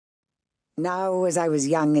Now as I was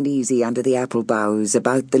young and easy under the apple boughs,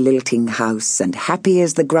 about the lilting house, and happy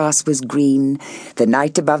as the grass was green, the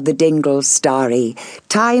night above the dingle starry,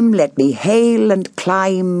 time let me hail and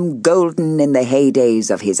climb, golden in the heydays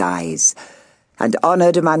of his eyes. And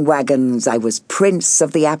honoured among wagons I was prince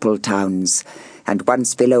of the apple towns, and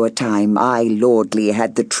once below a time I lordly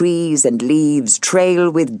had the trees and leaves trail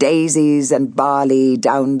with daisies and barley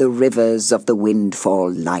down the rivers of the windfall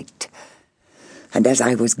light. And as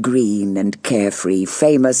I was green and carefree,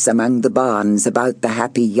 famous among the barns about the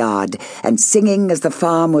happy yard, and singing as the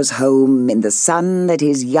farm was home in the sun that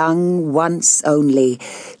is young once only,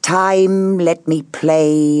 time let me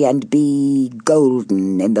play and be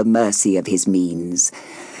golden in the mercy of his means.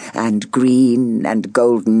 And green and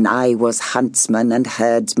golden I was huntsman and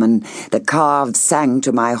herdsman, the calves sang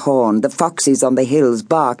to my horn, the foxes on the hills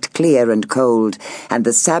barked clear and cold, and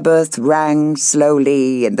the Sabbath rang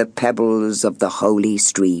slowly in the pebbles of the holy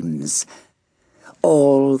streams.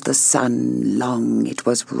 All the sun long it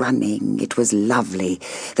was running, it was lovely,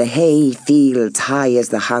 the hay fields high as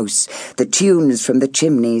the house, the tunes from the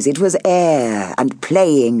chimneys, it was air and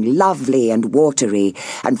playing lovely and watery,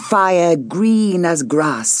 and fire green as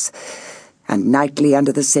grass. And nightly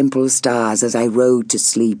under the simple stars as I rode to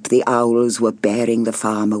sleep, the owls were bearing the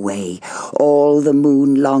farm away. All the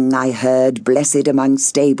moon long I heard, blessed among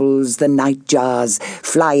stables, the nightjars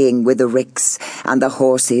flying with the ricks, and the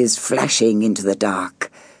horses flashing into the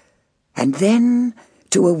dark. And then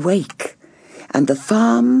to awake, and the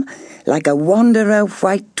farm, like a wanderer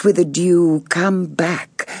white with the dew, come back,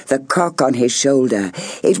 the cock on his shoulder.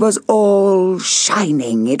 It was all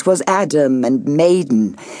shining, it was Adam and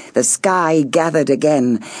maiden. The sky gathered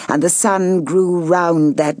again, and the sun grew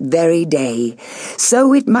round that very day.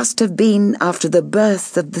 So it must have been after the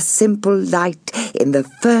birth of the simple light in the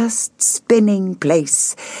first spinning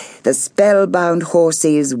place, the spellbound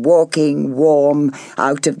horses walking warm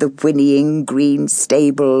out of the whinnying green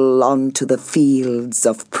stable onto the fields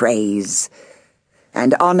of praise.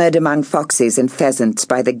 And honoured among foxes and pheasants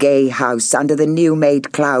by the gay house under the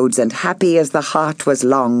new-made clouds, and happy as the heart was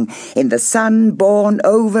long, in the sun born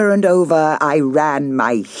over and over I ran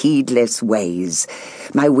my heedless ways.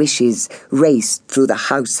 My wishes raced through the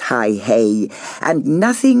house-high hay, and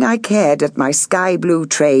nothing I cared at my sky-blue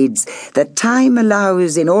trades that time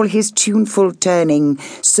allows in all his tuneful turning,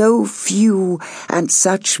 so few and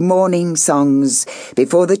such morning songs,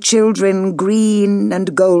 before the children green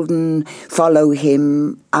and golden follow him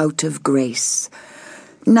out of grace.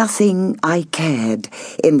 Nothing I cared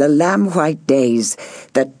in the lamb-white days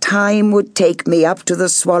that time would take me up to the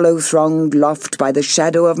swallow-thronged loft by the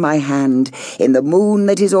shadow of my hand in the moon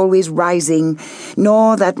that is always rising,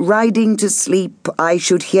 nor that riding to sleep I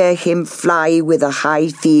should hear him fly with the high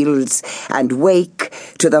fields and wake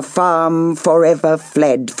to the farm forever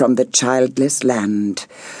fled from the childless land.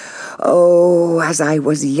 Oh, as I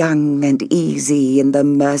was young and easy in the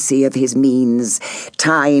mercy of his means,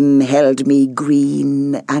 time held me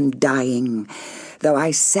green and dying, though I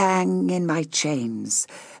sang in my chains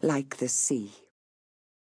like the sea.